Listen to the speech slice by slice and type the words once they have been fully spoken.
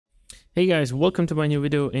Hey guys, welcome to my new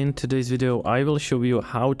video. In today's video I will show you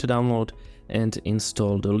how to download and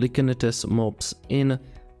install the Lycanites mobs in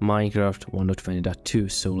Minecraft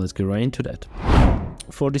 1.20.2. So let's get right into that.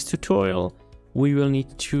 For this tutorial we will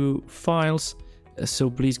need two files, so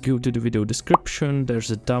please go to the video description.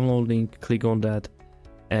 There's a download link, click on that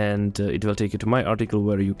and it will take you to my article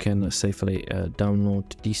where you can safely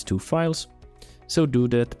download these two files. So do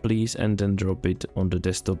that please, and then drop it on the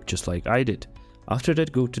desktop just like I did. After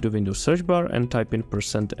that, go to the Windows search bar and type in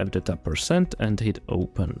 %fdata% and hit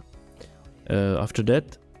open. After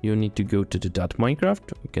that, you need to go to the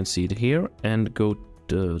 .minecraft, you can see it here, and go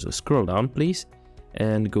to scroll down please,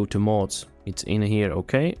 and go to mods. It's in here,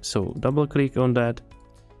 okay? So double click on that,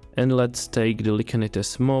 and let's take the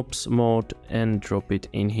Lycanites mobs mod and drop it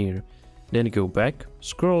in here. Then go back,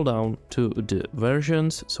 scroll down to the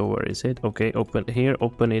versions. So where is it? Okay, open here,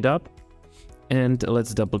 open it up. And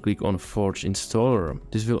let's double click on Forge installer.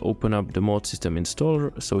 This will open up the mod system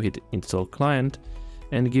installer. So hit install client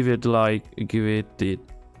and give it like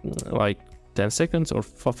 10 seconds or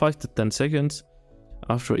 5 to 10 seconds.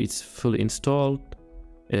 After it's fully installed,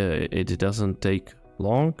 it doesn't take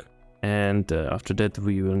long. And after that,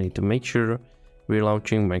 we will need to make sure we're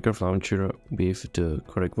launching Minecraft launcher with the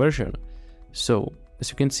correct version. So as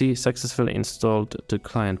you can see, successfully installed the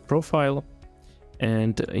client profile.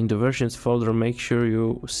 And in the versions folder, make sure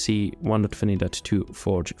you see 1.20.2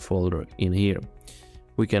 Forge folder in here.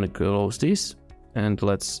 We can close this and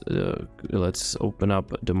let's open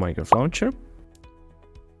up the Minecraft launcher.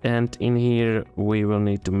 And in here we will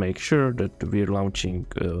need to make sure that we're launching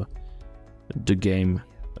the game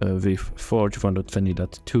with Forge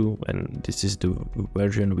 1.20.2, and this is the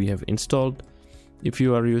version we have installed. If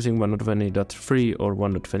you are using 1.20.3 or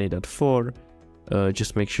 1.20.4,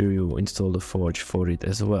 just make sure you install the Forge for it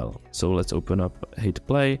as well. So let's open up, hit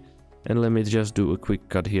play, and let me just do a quick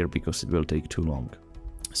cut here because it will take too long.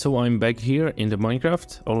 So I'm back here in the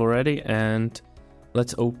Minecraft already, and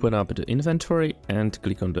let's open up the inventory and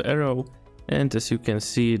click on the arrow. And as you can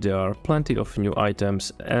see, there are plenty of new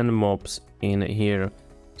items and mobs in here,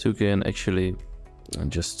 so you can actually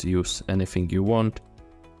just use anything you want.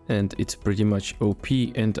 And it's pretty much OP,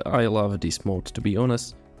 and I love this mode, to be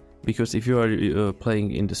honest. Because if you are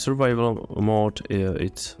playing in the survival mode,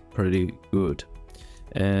 it's pretty good.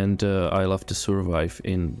 And I love to survive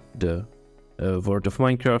in the world of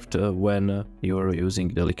Minecraft when you are using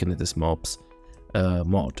the Lycanites mobs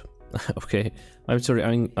mod. Okay, I'm sorry,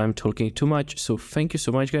 I'm talking too much. So thank you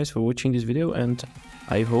so much guys for watching this video, and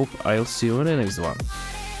I hope I'll see you in the next one.